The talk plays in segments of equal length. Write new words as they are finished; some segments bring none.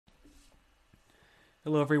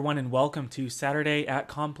Hello, everyone, and welcome to Saturday at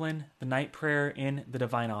Compline, the night prayer in the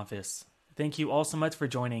Divine Office. Thank you all so much for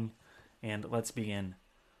joining, and let's begin.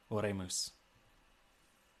 Oremus.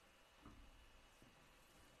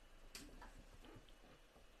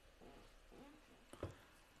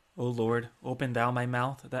 O Lord, open thou my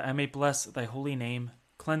mouth, that I may bless thy holy name.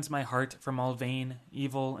 Cleanse my heart from all vain,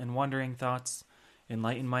 evil, and wandering thoughts.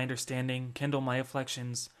 Enlighten my understanding, kindle my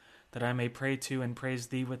afflictions, that I may pray to and praise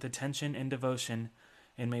thee with attention and devotion,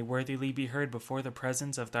 and may worthily be heard before the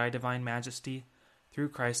presence of thy divine majesty, through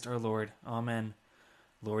Christ our Lord. Amen.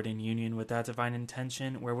 Lord, in union with that divine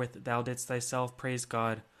intention wherewith thou didst thyself praise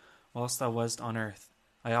God, whilst thou wast on earth,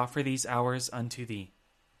 I offer these hours unto thee.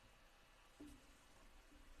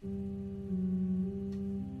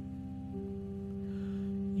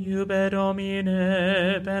 Iube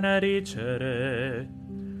Domine benedicere,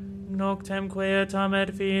 noctem quietam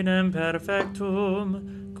et finem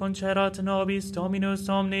perfectum, concedat nobis Dominus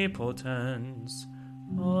omnipotens.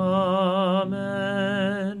 Amen.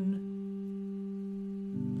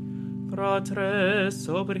 Fratres,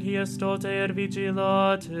 sober hies tote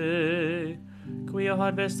vigilate, quia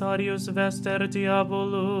adversarius vester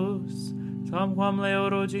diabolus, tamquam leo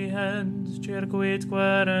rugiens, circuit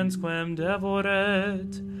querens quem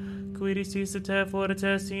devoret, qui disisite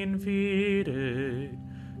fortes in fide,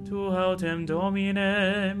 tu autem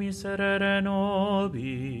Domine miserere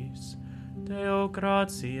nobis, Deo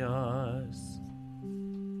gratias.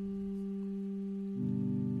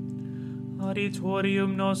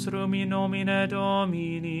 Aditorium nostrum in nomine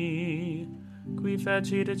Domini, qui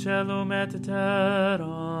fecit celum et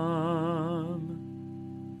terram.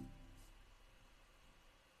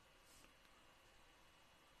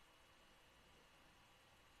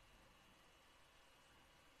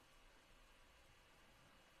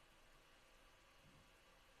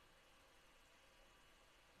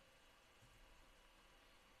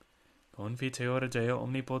 Confiteor Deo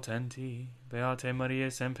omnipotenti, Beate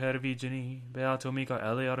Mariae semper Virgini, Beato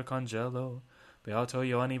Michaele Arcangelo, Beato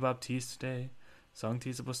Ioanni Baptiste,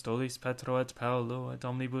 Sanctis Apostolis Petro et Paulo, et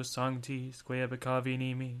omnibus sanctis, quae peccavi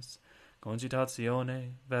nimis,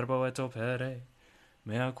 cogitatione, verbo et opere,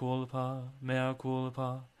 mea culpa, mea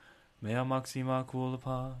culpa, mea maxima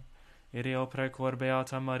culpa, ideo precor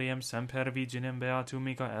Beata Mariam semper Virginem Beatum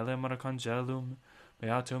Michaelem Arcangelum,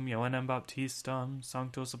 Beatum Ioannem Baptistam,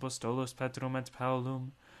 Sanctos Apostolos Petrum et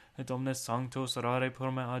Paulum, et omnes sanctos orare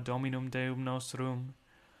por mea Dominum Deum nostrum,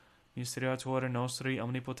 Miseriator nostri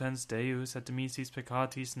omnipotens Deus et missis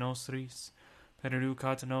peccatis nostris,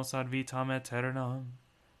 perducat nos ad vitam aeternam.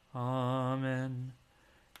 Amen.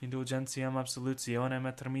 Indulgentiam absolutionem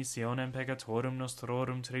et remissionem peccatorum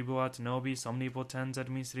nostrorum tribuat nobis omnipotens et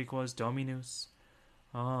misericors Dominus.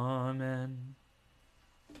 Amen.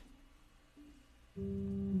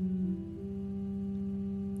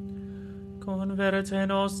 Converte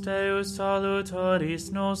nos Deus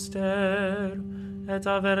salutaris noster, et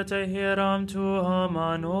averte hieram tuam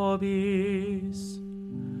a nobis.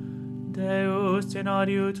 Deus in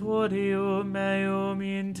adiutorium meum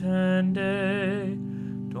intende,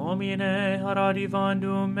 Domine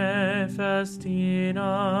adivandum me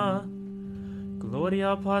festina.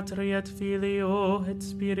 Gloria Patri et Filio et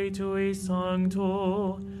Spiritui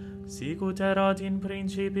Sancto, sicut erat in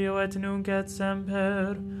principio et nunc et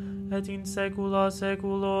semper, et in saecula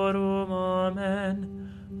saeculorum. Amen.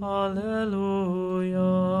 Alleluia.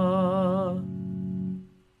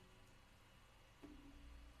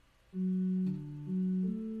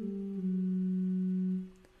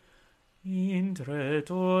 Intret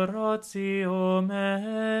oratio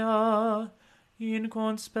mea, in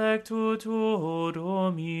conspectu tuo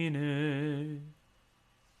Domine.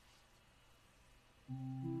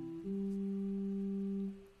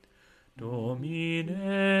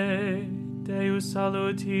 Domine, Deus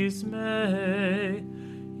salutis me,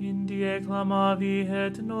 in die clamavi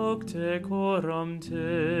et nocte coram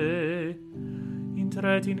te.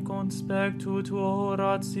 Intret in conspectu tuo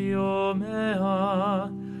oratio mea,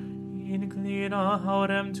 inclina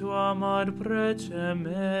haurem tuam ad precem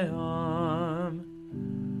meam.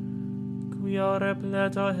 Quia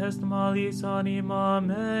repleta est malis anima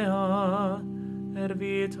mea, et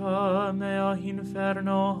vita mea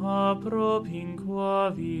inferno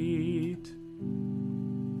apropinquavit.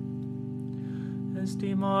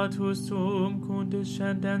 Estimatus sum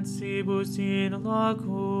condescendensibus in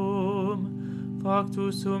lacum,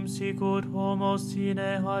 factus sum sicut homo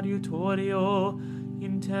sine adiutorio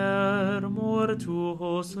inter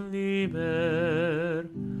mortuos liber.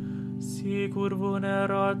 Sicur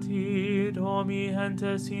vulnerati domi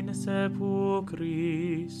gentes in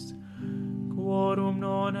sepulchris, quorum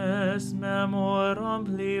non est memor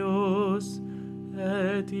amplius,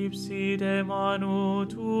 et ipside manu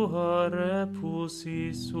tua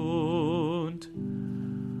repulsi sunt,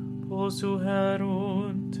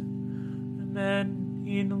 posuerunt men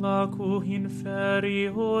in lacu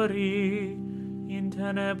inferiori, in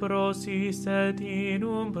tenebrosis et in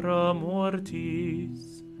umbra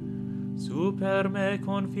mortis. Super me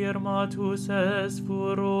confirmatus es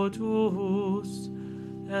furo tuus,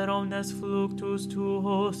 et omnes fluctus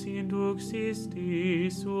tuos induxisti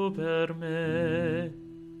super me.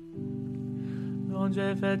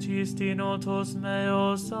 Longe fecisti notos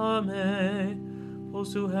meos a me,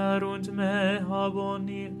 posuerunt me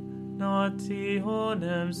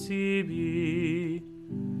abominationem sibi.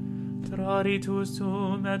 Traditus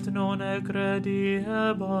sum et non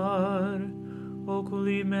crediebar,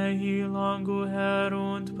 oculi mei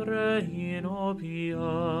languerunt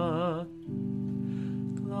praenopia.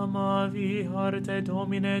 Clamavi arte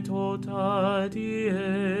Domine tota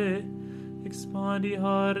die, expandi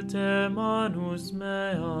arte manus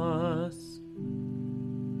meas.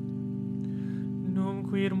 Num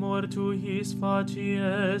quid mortuis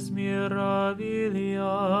facies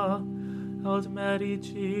mirabilia, aut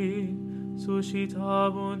medici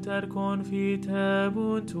suscitabunt et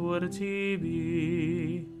confitebuntur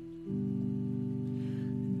tibi.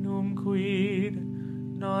 Num quid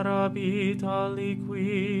narrabit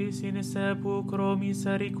aliquis in sepulchro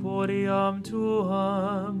misericordiam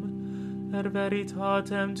tuam, et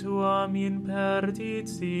veritatem tuam in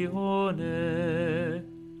perditione.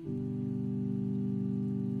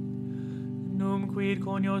 Num quid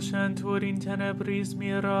cognoscentur in tenebris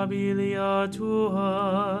mirabilia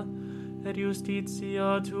tua, et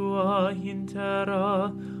justitia tua in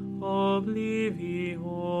terra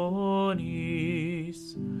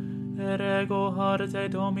oblivionis. Et ego arte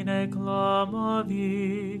Domine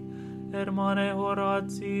clamavi, et mane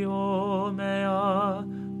oratio mea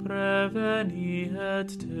preveni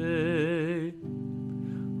et te.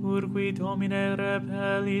 Urqui Domine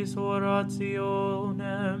repellis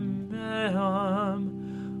orationem meam,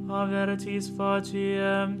 avertis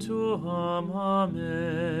faciem tuam a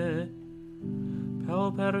me.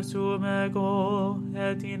 Pauper sum ego,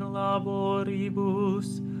 et in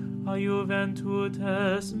laboribus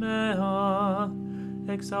aiuventutes mea,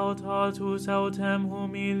 exaltatus autem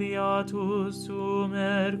humiliatus sum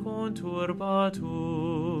et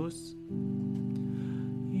conturbatus.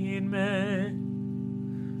 In me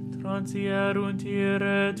transierunt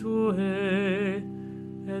ire tue,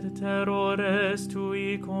 et terrores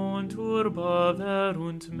tui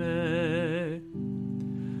conturbaverunt me.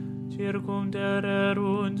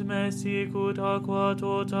 Circumdererunt me sicut aqua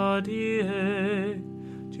tota die,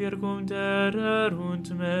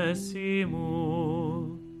 circumdererunt me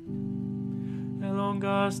simul.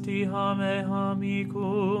 Elongasti hame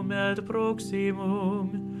amicum et proximum,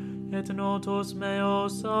 et notos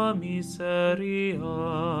meos a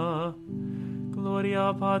miseria.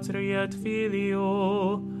 Gloria Patri et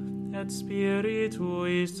Filio, et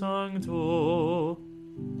Spiritui Sancto.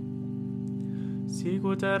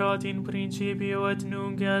 Sicut erat in principio et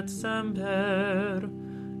nunc et semper,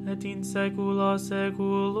 et in saecula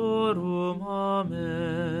saeculorum.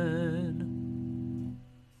 Amen.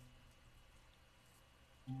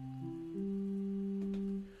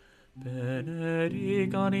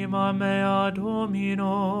 Benedic anima mea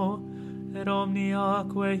Domino, et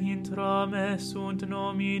omniaque intra me sunt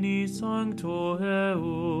nomini Sancto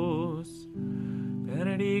eus.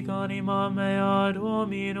 Benedic anima mea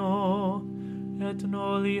Domino, et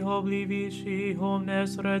noli oblivisci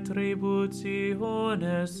omnes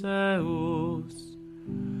retributiones eus.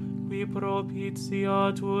 Qui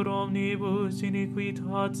propitiatur omnibus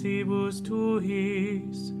iniquitatibus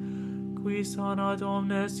tuis, qui sanat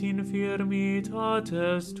omnes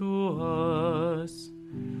infirmitates tuas,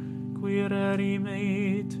 qui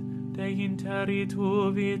rerimit de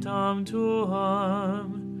interitu vitam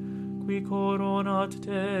tuam, qui coronat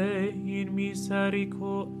te in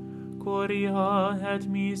misericordia et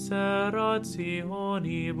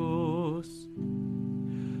miserationibus,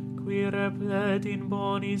 qui replet in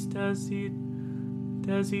bonis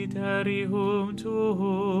desiterium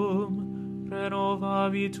tuum,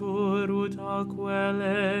 renovavitur ut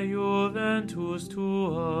aquele juventus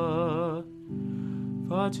tua.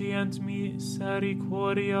 Facient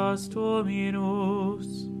misericordias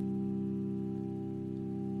Dominus,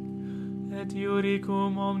 et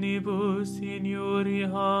iuricum omnibus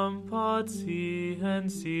injuriam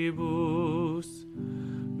patiensibus.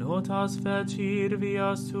 Notas fecit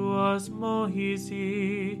vias tuas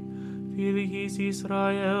Moisi, Filiis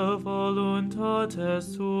Israel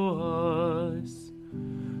voluntates tuas.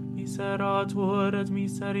 Miserator et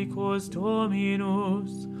misericors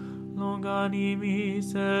Dominus,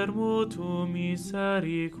 longanimis ermutum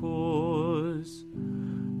misericors,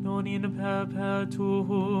 non in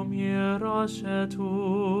perpetuum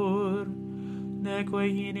irascetur, neque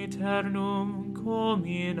in aeternum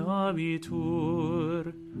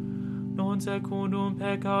cominabitur, non secundum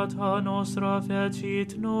peccata nostra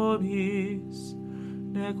fecit nobis,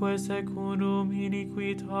 neque secundum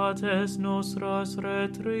iniquitates nostras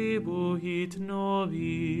retribuit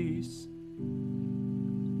nobis.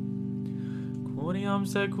 Quoniam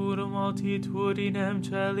secundum altitudinem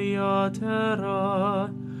celia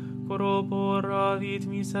terra, corroboravit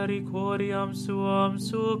misericordiam suam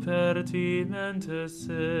supertimentes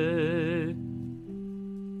se.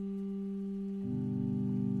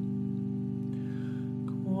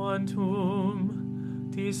 Quantum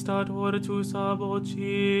distat ortus ab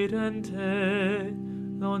occidente,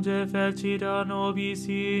 longe fecit a nobis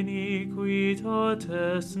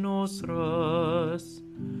iniquitates nostras.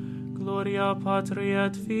 Gloria Patri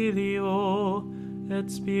et Filio et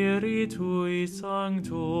Spiritui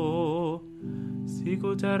Sancto,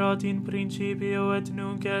 sicut erat in principio et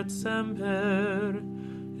nunc et semper,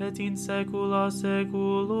 et in saecula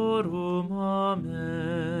saeculorum.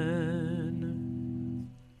 Amen.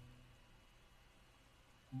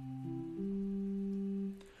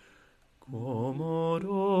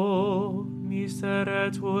 Quomodo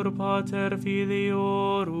miseretur Pater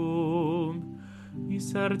Filiorum,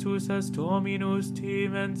 misertus est Dominus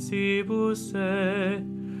timensibus se,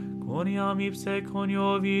 quoniam ipse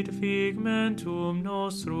coniovit figmentum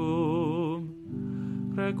nostrum.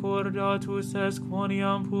 Recordatus est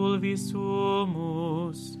quoniam pulvis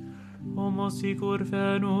sumus, homo sicur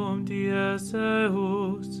venum dies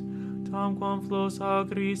eus, tamquam flos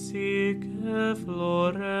agris sic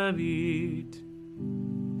efflorevit.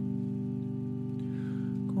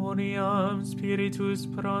 Quoniam spiritus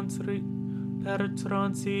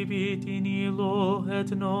pertransibit in illo,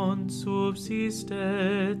 et non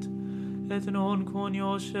subsistet, et non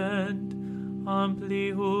cognoscent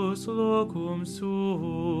amplius locum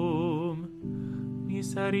suum.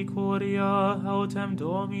 Misericordia autem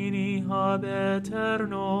Domini ab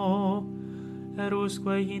eterno,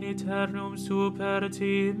 erusque in aeternum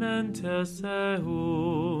supertimentes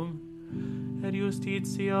eum, et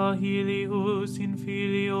justitia Hilius in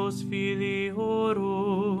filios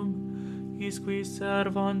filiorum, isqui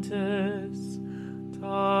servantes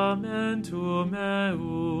tamentum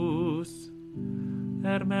eus,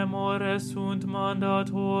 memores sunt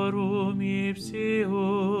mandatorum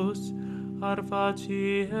ipsius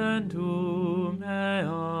arfaciendum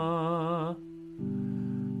ea.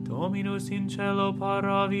 Dominus in cielo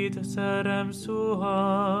paravit serem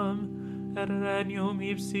suam, regnum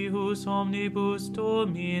ipsius omnibus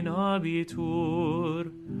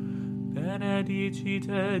dominabitur.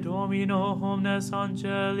 Benedicite Domino omnes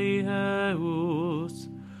angeli eus,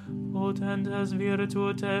 potentes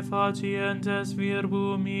virtute facientes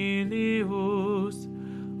verbum ilius,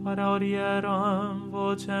 ad audieram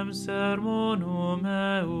vocem sermonum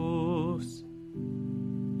eus.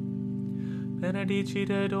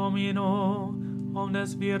 Benedicite Domino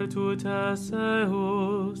omnes virtutes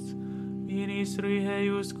eus, ministri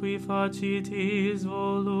eius qui facitis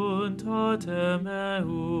voluntatem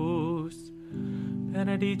eus.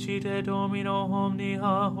 Benedicite Domino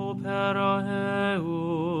omnia opera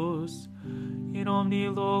eus, in omni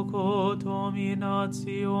loco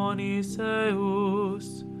dominationis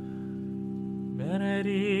eus.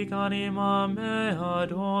 Benedic anima mea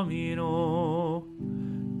Domino.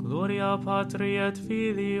 Gloria Patri et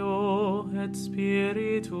Filio et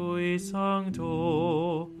Spiritui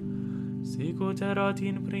Sancto, sicut erat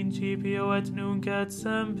in principio et nunc et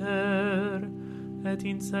semper, et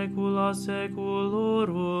in saecula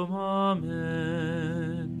saeculorum.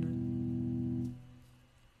 Amen.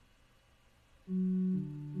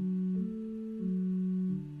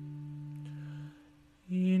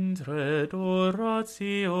 Intred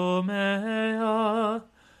oratio mea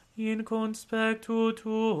in conspectu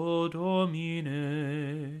tuo,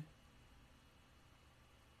 Domine.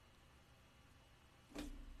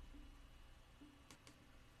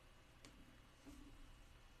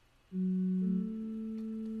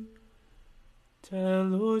 Te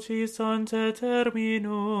lucis ante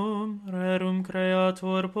terminum, rerum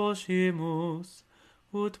creator poscimus,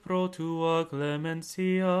 ut pro tua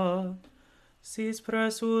clementia, sis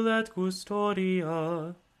presul et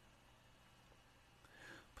custodia,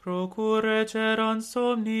 procure ceran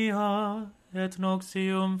somnia, et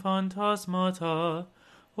noxium phantasmata,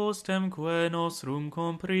 ostemque nostrum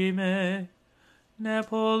comprime, ne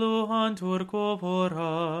polluantur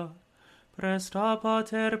corpora, presta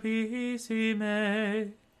pater pihisi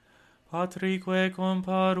me, Patrique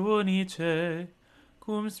compar unice,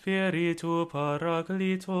 cum spiritu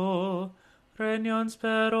paraclito, regnans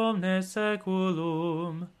per omnes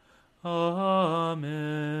saeculum. Amen.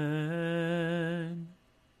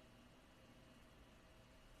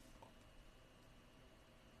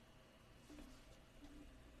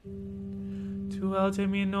 Tu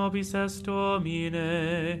altem in nobis est Domine,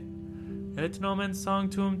 et nomen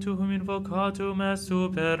sanctum tuum invocatum est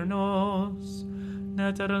super nos,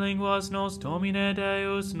 neter linguas nos Domine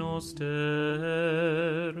Deus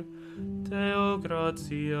noster, Deo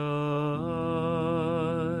gratias.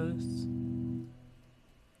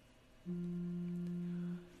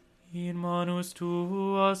 In manus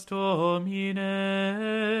tuas, Domine,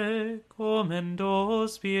 commendo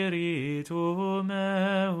spiritum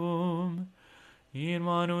meum. In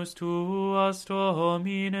manus tuas,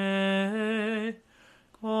 Domine,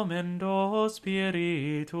 commendo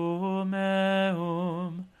spiritum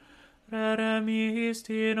meum.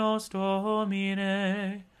 Redemisti nos,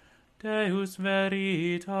 Domine, Deus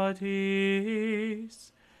veritatis,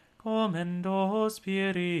 commendo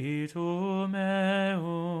spiritum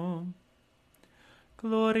meum.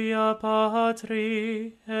 Gloria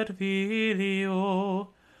Patri et Filio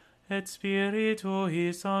et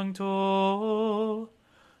Spiritui Sancto,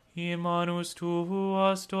 in manus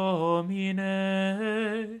tuas,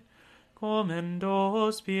 Domine,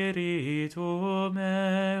 commendo spiritum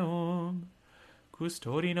meum.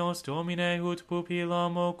 Custodi nos, Domine, ut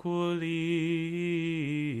pupillam oculi,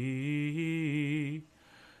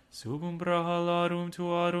 sub umbra halarum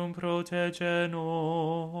tuarum protege nos.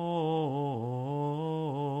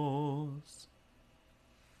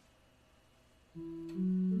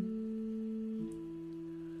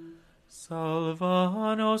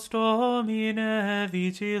 Salva nos, Domine,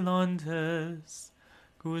 vigilantes,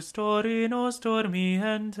 custori nos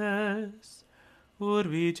dormientes,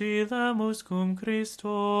 vigilamus cum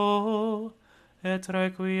Christo, et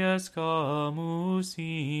requiescamus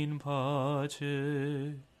in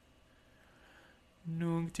pace.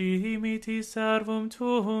 Nunc dimiti servum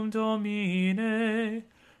tuum, Domine,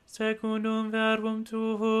 secundum verbum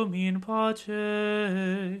tuum in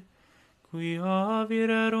pace, quia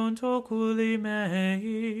virerunt oculi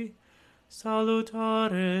mei,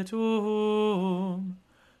 salutare tuum,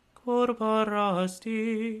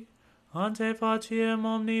 corporasti, ante faciem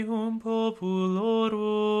omnium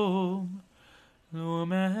populorum,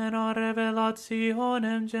 lumena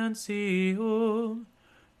revelationem gentium,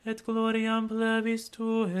 et gloriam plebis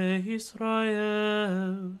tuae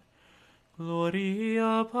Israel.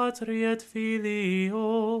 Gloria Patri et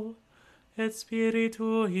Filio, et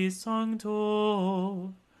Spiritui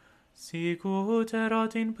Sancto, sicut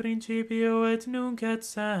erat in principio et nunc et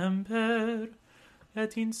semper,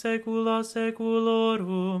 et in saecula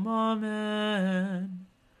saeculorum. Amen.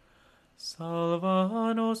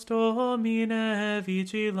 Salva nos, Domine,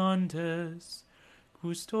 vigilantes,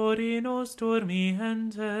 custodi nos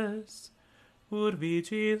dormientes,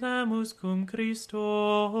 vigilamus cum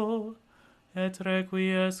Christo, et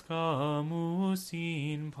requiescamus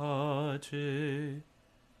in pace.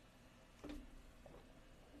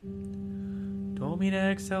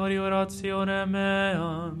 Domine, exaudi orationem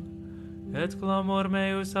meam, et clamor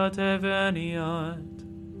meus a te veniat.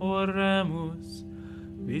 Oremus.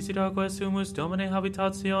 Visita quesumus, Domine,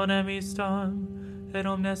 habitationem istam, et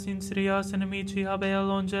omnes insidias inimici habea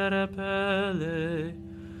longere pelle.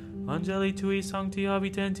 Angeli tui sancti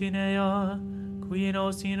habitent in ea, qui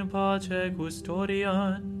nos in pace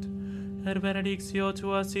custodiant, et benedictio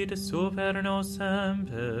tua sit super nos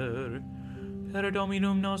semper, per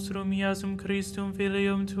Dominum nostrum Iesum Christum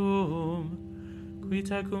Filium tuum, qui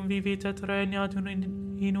tecum vivit et regnat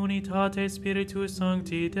in unitate Spiritus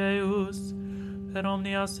Sancti Deus, per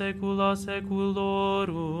omnia saecula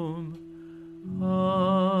saeculorum.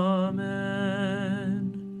 Amen.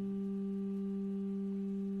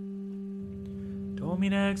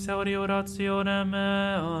 Domine, exaudi orationem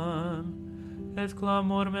meam, et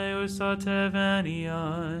clamor meus a te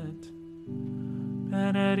veniat.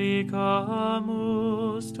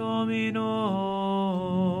 Benedicamus Domino,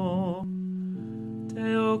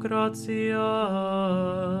 Deo gratias.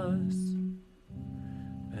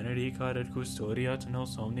 Benedicat et custodiat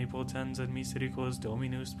nos omnipotens et misericors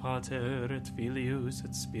Dominus Pater et Filius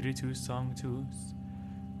et Spiritus Sanctus.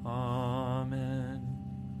 Amen.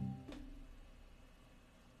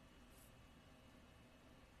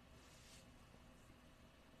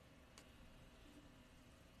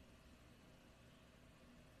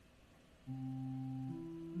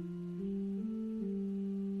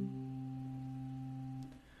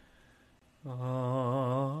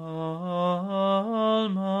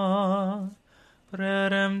 Alma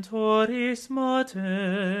Redemptor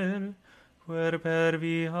Pater, quer per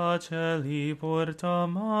via celi porta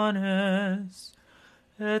manes,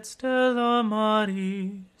 et stella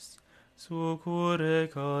Maris, succurre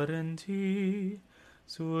carenti,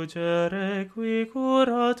 sugere qui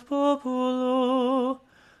curat populo,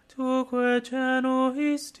 tuque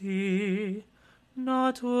genuisti,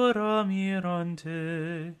 natura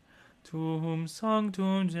mirante, tuum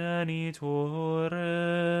sanctum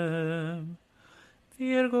genitorem,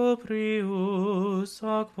 Virgo prius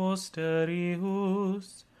ac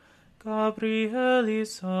posterius,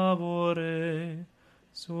 Gabrielis sabore,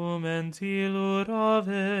 sumentilur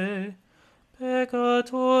ave,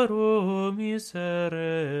 peccatorum miserere.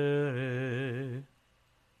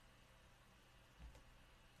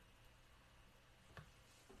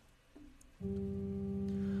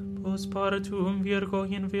 Postpartum Virgo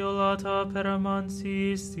inviolata per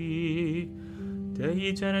amansisti,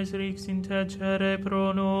 Dei genes rix intecere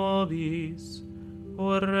pro nobis.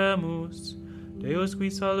 Oremus, Deus qui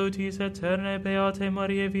salutis aeterne beate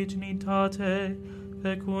Mariae virginitate,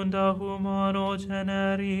 fecunda humano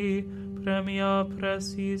generi, premia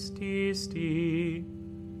presististi.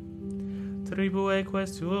 Tribue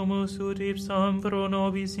questumus ut ipsam pro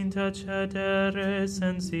nobis intercedere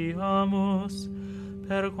sensiamus,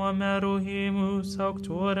 perquam eruhimus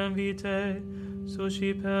auctorem vitae,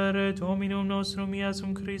 suscipere Dominum nostrum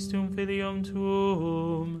Iesum Christum Filium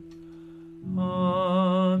Tuum.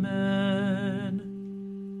 Amen.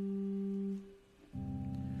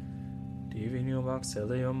 Divinium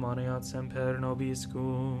auxilium maneat semper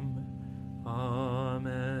nobiscum.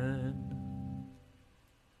 Amen.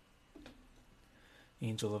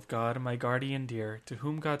 Angel of God, my guardian dear, to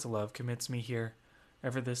whom God's love commits me here,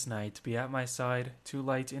 ever this night be at my side, to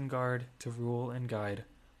light and guard, to rule and guide.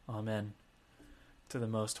 Amen. To the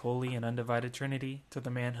most holy and undivided Trinity, to the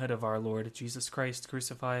manhood of our Lord Jesus Christ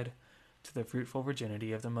crucified, to the fruitful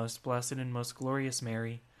virginity of the most blessed and most glorious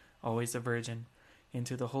Mary, always a virgin, and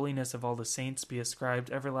to the holiness of all the saints be ascribed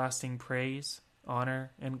everlasting praise,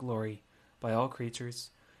 honor, and glory by all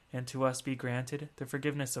creatures, and to us be granted the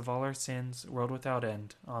forgiveness of all our sins, world without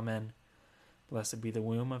end. Amen. Blessed be the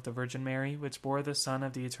womb of the Virgin Mary, which bore the Son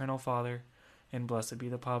of the Eternal Father, and blessed be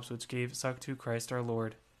the paps which gave suck to Christ our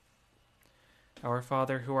Lord. Our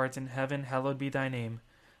Father, who art in heaven, hallowed be thy name.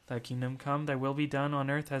 Thy kingdom come, thy will be done on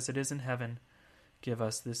earth as it is in heaven. Give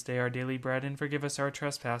us this day our daily bread, and forgive us our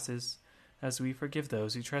trespasses, as we forgive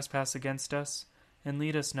those who trespass against us. And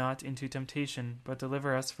lead us not into temptation, but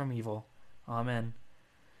deliver us from evil. Amen.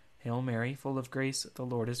 Hail Mary, full of grace, the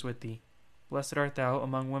Lord is with thee. Blessed art thou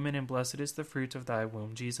among women, and blessed is the fruit of thy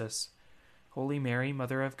womb, Jesus. Holy Mary,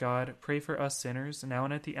 Mother of God, pray for us sinners, now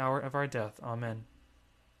and at the hour of our death. Amen.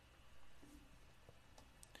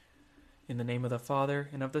 In the name of the Father,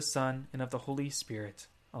 and of the Son, and of the Holy Spirit.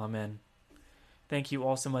 Amen. Thank you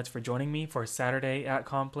all so much for joining me for Saturday at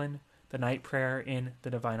Compline, the night prayer in the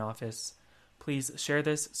Divine Office. Please share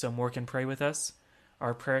this so more can pray with us.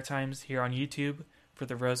 Our prayer times here on YouTube for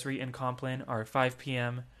the Rosary and Compline are 5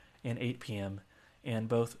 p.m. and 8 p.m. And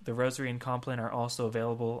both the Rosary and Compline are also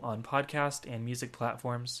available on podcast and music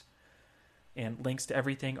platforms. And links to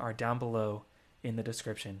everything are down below in the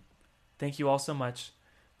description. Thank you all so much.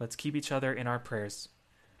 Let's keep each other in our prayers.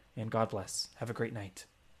 And God bless. Have a great night.